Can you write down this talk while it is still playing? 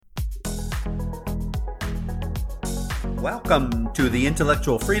Welcome to the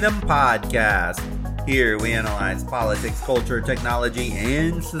Intellectual Freedom Podcast. Here we analyze politics, culture, technology,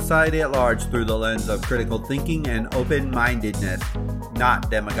 and society at large through the lens of critical thinking and open-mindedness,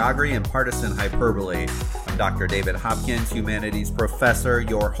 not demagoguery and partisan hyperbole. I'm Dr. David Hopkins, humanities professor,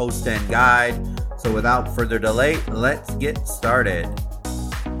 your host and guide. So without further delay, let's get started.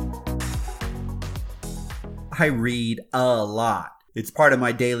 I read a lot. It's part of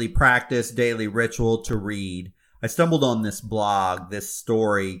my daily practice, daily ritual to read. I stumbled on this blog, this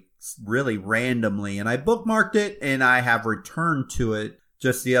story, really randomly, and I bookmarked it, and I have returned to it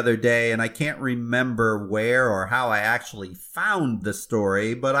just the other day, and I can't remember where or how I actually found the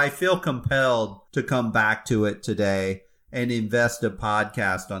story, but I feel compelled to come back to it today and invest a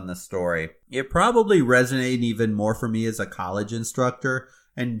podcast on the story. It probably resonated even more for me as a college instructor,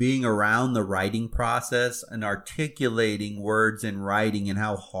 and being around the writing process and articulating words in writing and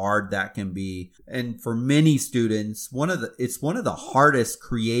how hard that can be. And for many students, it's one of the hardest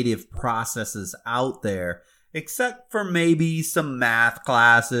creative processes out there, except for maybe some math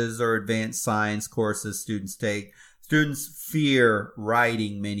classes or advanced science courses students take. Students fear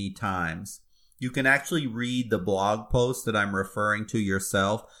writing many times. You can actually read the blog post that I'm referring to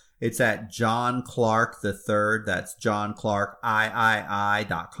yourself. It's at John Clark III. That's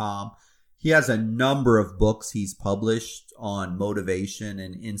johnclarkii.com. He has a number of books he's published on motivation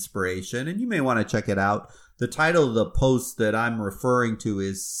and inspiration, and you may want to check it out. The title of the post that I'm referring to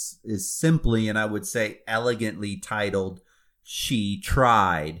is simply, and I would say elegantly titled, She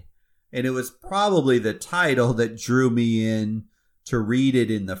Tried. And it was probably the title that drew me in to read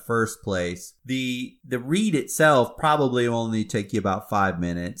it in the first place. The read itself probably only take you about 5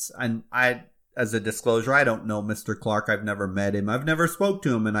 minutes. And as a disclosure, I don't know Mr. Clark. I've never met him. I've never spoke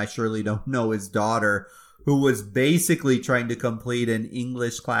to him, and I surely don't know his daughter, who was basically trying to complete an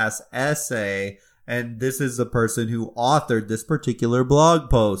English class essay. And this is the person who authored this particular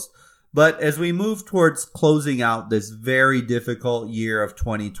blog post. But as we move towards closing out this very difficult year of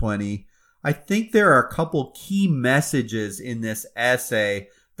 2020, I think there are a couple key messages in this essay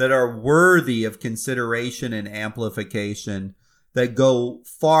that are worthy of consideration and amplification that go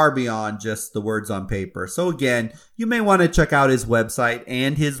far beyond just the words on paper. So again, you may want to check out his website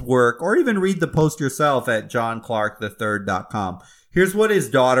and his work, or even read the post yourself at johnclarkthird.com. Here's what his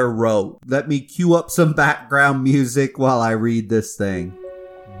daughter wrote. Let me cue up some background music while I read this thing.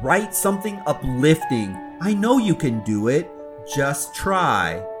 Write something uplifting. I know you can do it. Just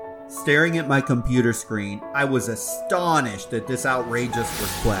try. Staring at my computer screen, I was astonished at this outrageous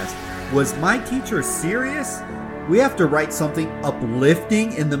request. Was my teacher serious? We have to write something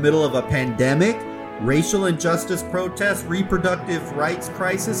uplifting in the middle of a pandemic, racial injustice protests, reproductive rights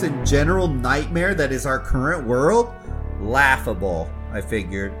crisis, and general nightmare that is our current world? Laughable, I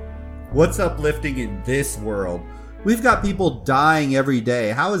figured. What's uplifting in this world? We've got people dying every day.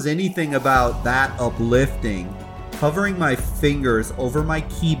 How is anything about that uplifting? Hovering my fingers over my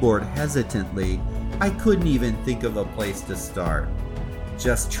keyboard hesitantly, I couldn't even think of a place to start.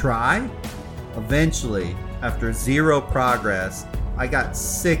 Just try? Eventually, after zero progress, I got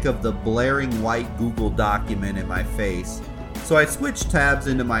sick of the blaring white Google document in my face, so I switched tabs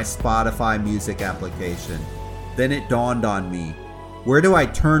into my Spotify music application. Then it dawned on me. Where do I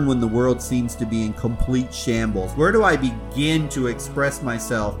turn when the world seems to be in complete shambles? Where do I begin to express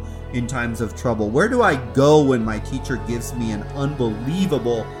myself in times of trouble? Where do I go when my teacher gives me an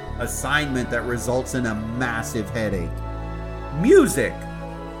unbelievable assignment that results in a massive headache? Music!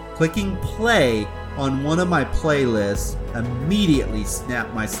 Clicking play on one of my playlists immediately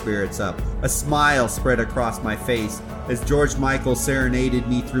snapped my spirits up. A smile spread across my face as George Michael serenaded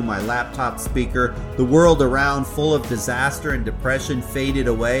me through my laptop speaker. The world around, full of disaster and depression, faded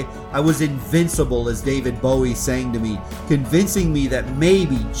away. I was invincible, as David Bowie sang to me, convincing me that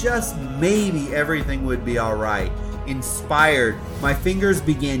maybe, just maybe, everything would be all right. Inspired, my fingers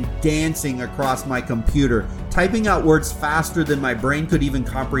began dancing across my computer, typing out words faster than my brain could even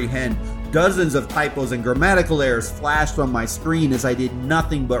comprehend. Dozens of typos and grammatical errors flashed on my screen as I did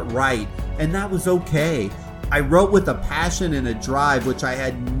nothing but write, and that was okay. I wrote with a passion and a drive which I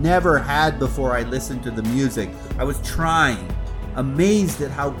had never had before I listened to the music. I was trying. Amazed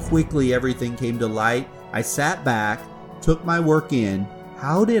at how quickly everything came to light, I sat back, took my work in.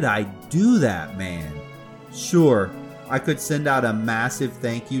 How did I do that, man? Sure, I could send out a massive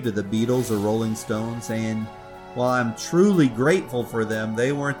thank you to the Beatles or Rolling Stones, and while I'm truly grateful for them,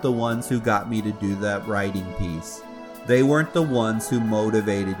 they weren't the ones who got me to do that writing piece. They weren't the ones who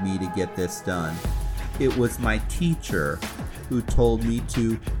motivated me to get this done. It was my teacher who told me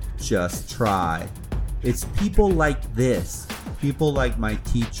to just try. It's people like this people like my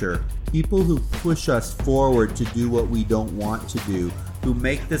teacher, people who push us forward to do what we don't want to do, who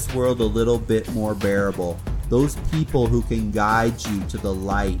make this world a little bit more bearable. Those people who can guide you to the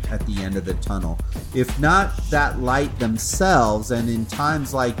light at the end of the tunnel. If not that light themselves, and in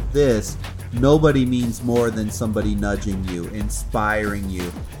times like this, nobody means more than somebody nudging you, inspiring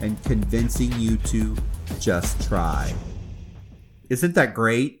you, and convincing you to just try. Isn't that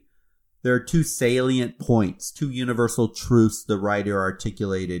great? There are two salient points, two universal truths the writer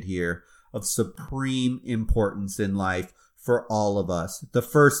articulated here of supreme importance in life for all of us. The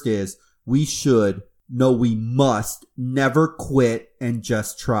first is we must never quit and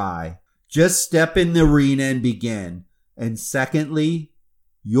just try. Just step in the arena and begin. And secondly,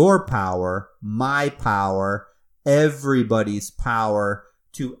 your power, my power, everybody's power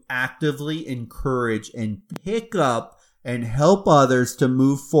to actively encourage and pick up and help others to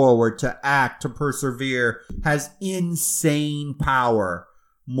move forward, to act, to persevere, has insane power,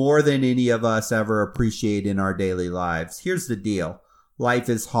 more than any of us ever appreciate in our daily lives. Here's the deal. Life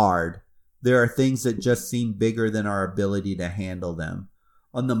is hard. There are things that just seem bigger than our ability to handle them.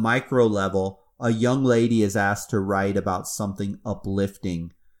 On the micro level, a young lady is asked to write about something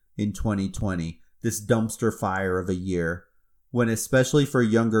uplifting in 2020, this dumpster fire of a year, when especially for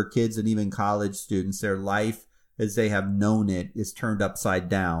younger kids and even college students, their life as they have known it is turned upside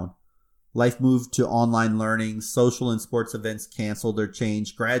down. Life moved to online learning, social and sports events canceled or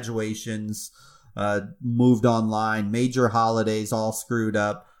changed, graduations moved online, major holidays all screwed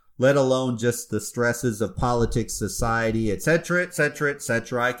up, let alone just the stresses of politics, society, etc., etc.,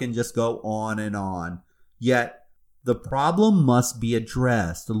 etc. I can just go on and on. Yet, the problem must be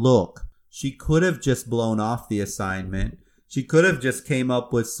addressed. Look, she could have just blown off the assignment. She could have just came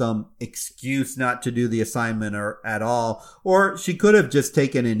up with some excuse not to do the assignment at all. Or she could have just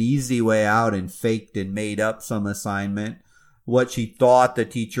taken an easy way out and faked and made up some assignment, what she thought the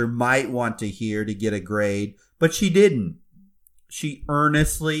teacher might want to hear to get a grade. But she didn't. She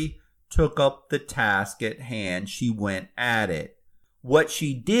earnestly took up the task at hand. She went at it. What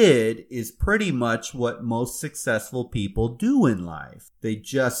she did is pretty much what most successful people do in life. They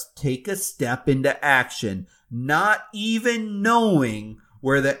just take a step into action, not even knowing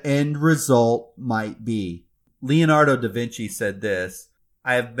where the end result might be. Leonardo da Vinci said this,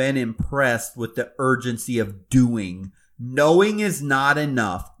 "I have been impressed with the urgency of doing. Knowing is not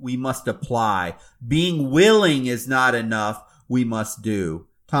enough. We must apply. Being willing is not enough. We must do."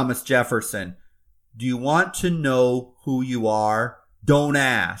 Thomas Jefferson, "Do you want to know who you are? Don't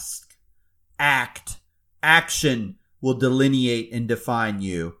ask. Act. Action will delineate and define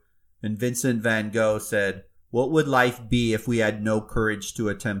you." And Vincent van Gogh said, "What would life be if we had no courage to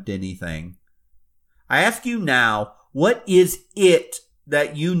attempt anything?" I ask you now, what is it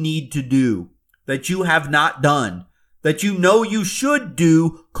that you need to do, that you have not done, that you know you should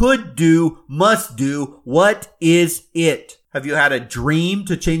do, could do, must do? What is it? Have you had a dream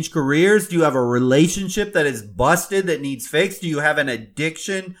to change careers? Do you have a relationship that is busted that needs fixed? Do you have an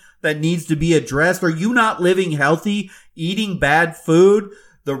addiction that needs to be addressed? Are you not living healthy, eating bad food,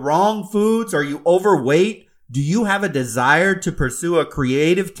 the wrong foods? Are you overweight? Do you have a desire to pursue a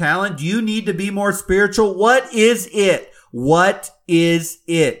creative talent? Do you need to be more spiritual? What is it? What is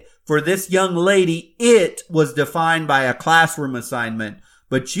it? For this young lady, it was defined by a classroom assignment,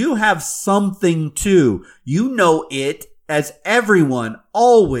 but you have something too. You know it, as everyone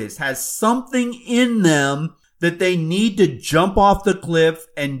always has something in them that they need to jump off the cliff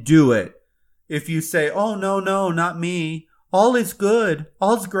and do it. If you say, "Oh, no, not me. All is good.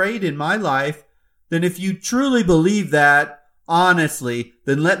 All's great in my life," then if you truly believe that, honestly,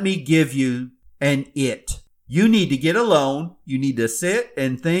 then let me give you an it. You need to get alone. You need to sit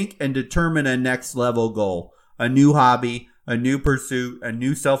and think and determine a next level goal, a new hobby, a new pursuit, a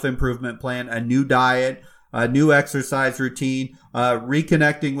new self-improvement plan, a new diet, a new exercise routine,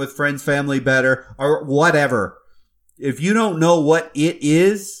 reconnecting with friends, family better, or whatever. If you don't know what it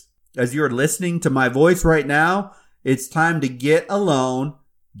is, as you're listening to my voice right now, it's time to get alone,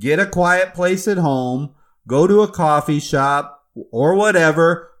 get a quiet place at home, go to a coffee shop or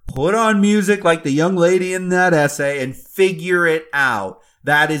whatever, put on music like the young lady in that essay and figure it out.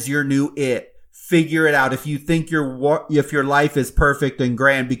 That is your new it. Figure it out if you think if your life is perfect and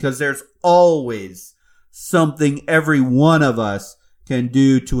grand, because there's always something every one of us can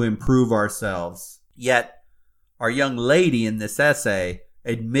do to improve ourselves. Yet, our young lady in this essay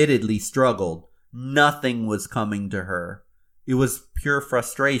admittedly struggled. Nothing was coming to her. It was pure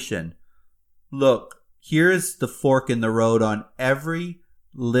frustration. Look, here's the fork in the road on every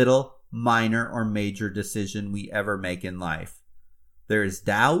little minor or major decision we ever make in life. There is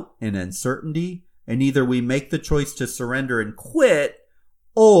doubt and uncertainty And either we make the choice to surrender and quit,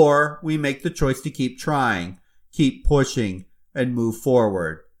 or we make the choice to keep trying, keep pushing, and move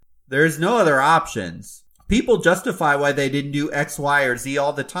forward. There's no other options. People justify why they didn't do X, Y, or Z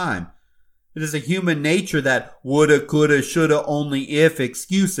all the time. It is a human nature that woulda, coulda, shoulda, only if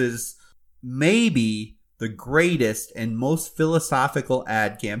excuses. Maybe the greatest and most philosophical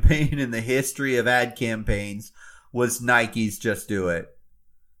ad campaign in the history of ad campaigns was Nike's Just Do It.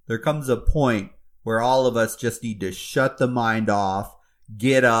 There comes a point where all of us just need to shut the mind off,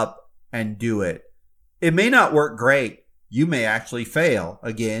 get up, and do it. It may not work great. You may actually fail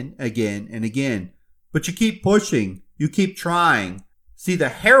again, and again. But you keep pushing. You keep trying. See, the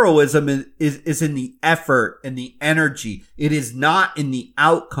heroism is in the effort and the energy. It is not in the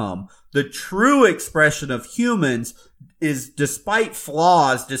outcome. The true expression of humans is, despite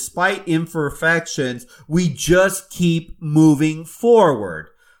flaws, despite imperfections, we just keep moving forward.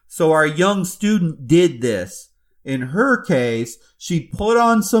 So our young student did this. In her case, she put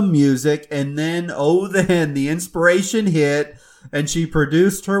on some music and then the inspiration hit and she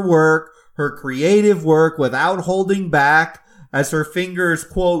produced her work, her creative work, without holding back as her fingers,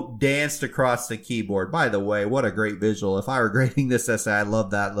 quote, danced across the keyboard. By the way, what a great visual. If I were grading this essay, I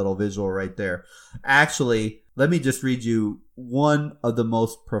love that little visual right there. Actually, let me just read you one of the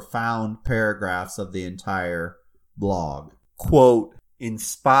most profound paragraphs of the entire blog. Quote,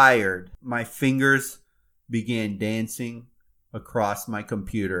 inspired, my fingers began dancing across my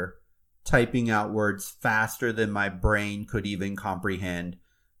computer, typing out words faster than my brain could even comprehend.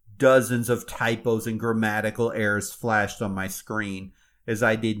 Dozens of typos and grammatical errors flashed on my screen as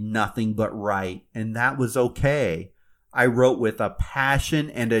I did nothing but write, and that was okay. I wrote with a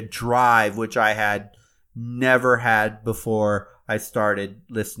passion and a drive which I had never had before I started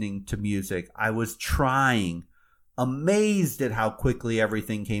listening to music. I was trying. Amazed at how quickly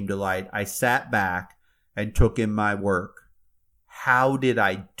everything came to light, I sat back and took in my work. How did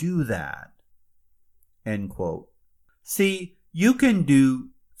I do that? End quote. See, you can do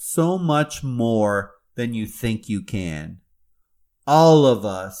so much more than you think you can. All of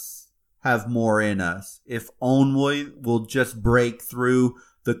us have more in us if only we'll just break through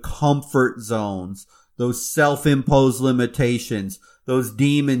the comfort zones, those self-imposed limitations, those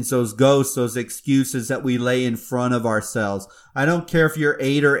demons, those ghosts, those excuses that we lay in front of ourselves. I don't care if you're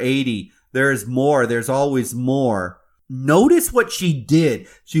 8 or 80. There is more. There's always more. Notice what she did.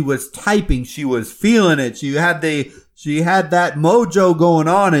 She was typing. She was feeling it. She had that mojo going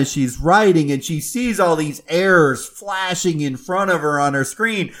on as she's writing, and she sees all these errors flashing in front of her on her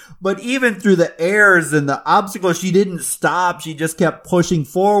screen. But even through the errors and the obstacles, she didn't stop. She just kept pushing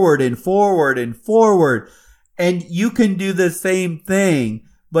forward and forward and forward. And you can do the same thing.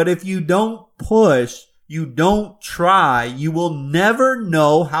 But if you don't push, you don't try, you will never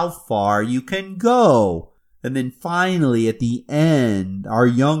know how far you can go. And then finally, at the end, our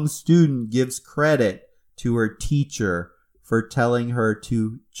young student gives credit to her teacher for telling her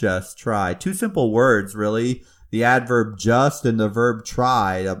to just try. Two simple words, really. The adverb just and the verb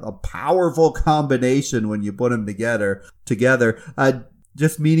try. A powerful combination when you put them together.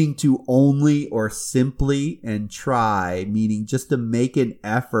 Just meaning to only or simply, and try, meaning just to make an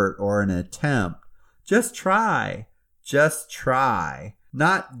effort or an attempt. Just try. Just try.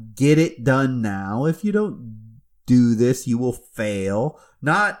 Not get it done now. If you don't do this, you will fail.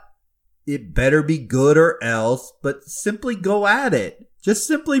 Not it better be good or else, but simply go at it. Just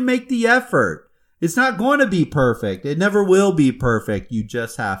simply make the effort. It's not going to be perfect. It never will be perfect. You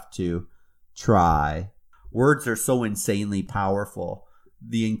just have to try. Words are so insanely powerful.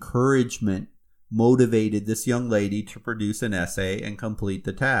 The encouragement motivated this young lady to produce an essay and complete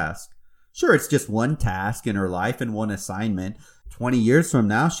the task. Sure, it's just one task in her life and one assignment. 20 years from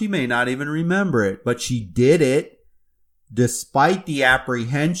now, she may not even remember it, but she did it despite the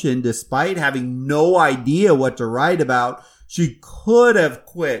apprehension, despite having no idea what to write about. She could have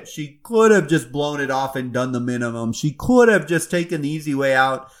quit. She could have just blown it off and done the minimum. She could have just taken the easy way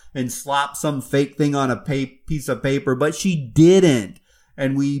out and slapped some fake thing on a piece of paper, but she didn't.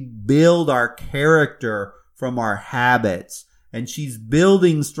 And we build our character from our habits. And she's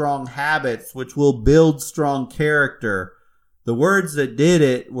building strong habits, which will build strong character. The words that did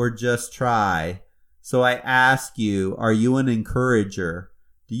it were just try. So I ask you, are you an encourager?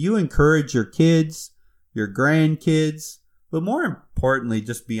 Do you encourage your kids, your grandkids, but more importantly,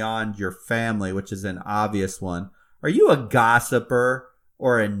 just beyond your family, which is an obvious one? Are you a gossiper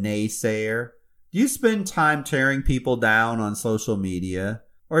or a naysayer? Do you spend time tearing people down on social media?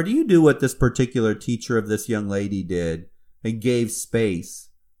 Or do you do what this particular teacher of this young lady did and gave space,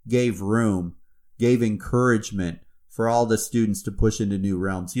 gave room, gave encouragement, for all the students to push into new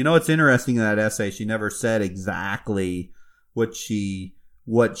realms. You know, it's interesting in that essay, she never said exactly what she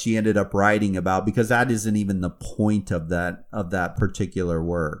ended up writing about, because that isn't even the point of that particular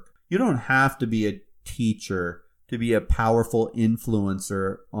work. You don't have to be a teacher to be a powerful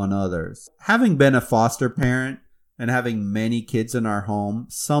influencer on others. Having been a foster parent and having many kids in our home,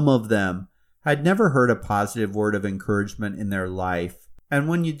 some of them had never heard a positive word of encouragement in their life. And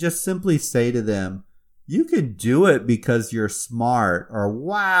when you just simply say to them, you could do it because you're smart, or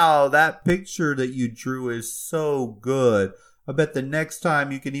wow, that picture that you drew is so good, I bet the next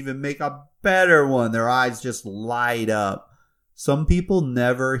time you can even make a better one, their eyes just light up. Some people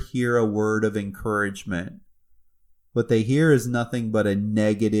never hear a word of encouragement. What they hear is nothing but a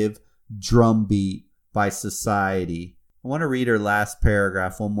negative drumbeat by society. I want to read her last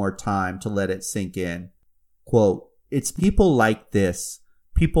paragraph one more time to let it sink in. Quote, "It's people like this,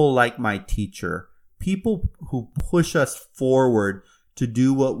 people like my teacher, people who push us forward to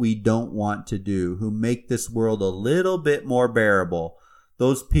do what we don't want to do, who make this world a little bit more bearable.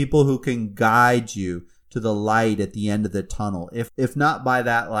 Those people who can guide you to the light at the end of the tunnel, if not by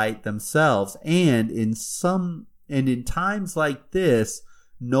that light themselves. And in times like this,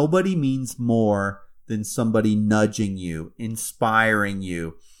 nobody means more than somebody nudging you, inspiring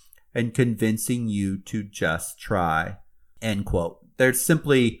you, and convincing you to just try." End quote. There's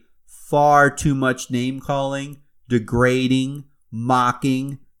simply far too much name calling, degrading,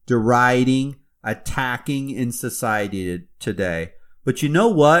 mocking, deriding, attacking in society today. But you know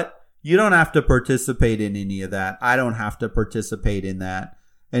what? You don't have to participate in any of that. I don't have to participate in that.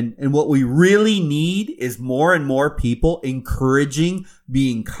 And what we really need is more and more people encouraging,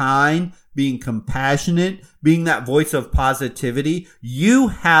 being kind, being compassionate, being that voice of positivity. You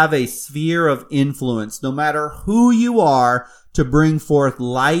have a sphere of influence, no matter who you are, to bring forth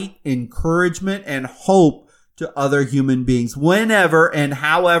light, encouragement, and hope to other human beings whenever and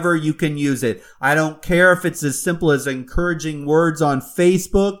however you can use it. I don't care if it's as simple as encouraging words on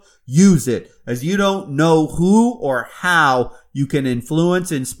Facebook. Use it, as you don't know who or how you can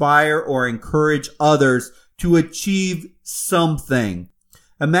influence, inspire, or encourage others to achieve something.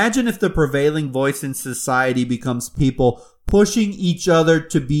 Imagine if the prevailing voice in society becomes people pushing each other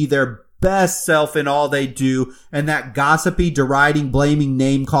to be their best self in all they do, and that gossipy, deriding, blaming,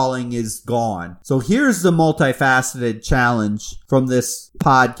 name-calling is gone. So here's the multifaceted challenge from this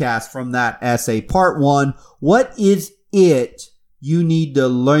podcast, from that essay. Part 1, what is it you need to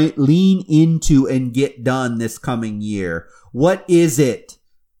lean into and get done this coming year? What is it?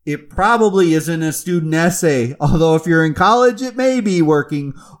 It probably isn't a student essay, although if you're in college, it may be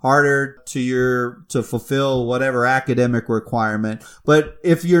working harder to fulfill whatever academic requirement. But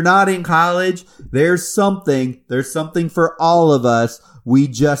if you're not in college, there's something for all of us. We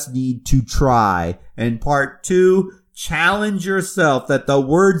just need to try. And part 2, challenge yourself that the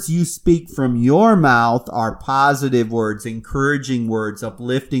words you speak from your mouth are positive words, encouraging words,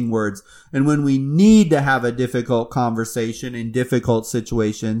 uplifting words. And when we need to have a difficult conversation in difficult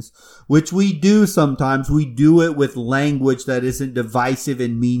situations, which we do sometimes, we do it with language that isn't divisive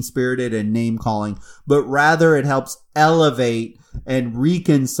and mean-spirited and name-calling, but rather it helps elevate and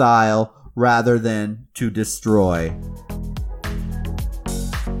reconcile rather than to destroy.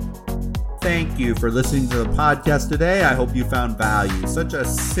 Thank you for listening to the podcast today. I hope you found value. Such a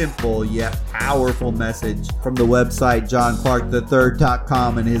simple yet powerful message from the website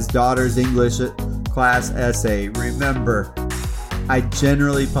JohnClarkIII.com and his daughter's English class essay. Remember, I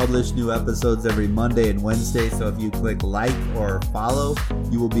generally publish new episodes every Monday and Wednesday, so if you click like or follow,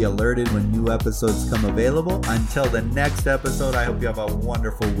 you will be alerted when new episodes come available. Until the next episode, I hope you have a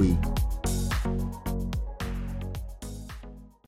wonderful week.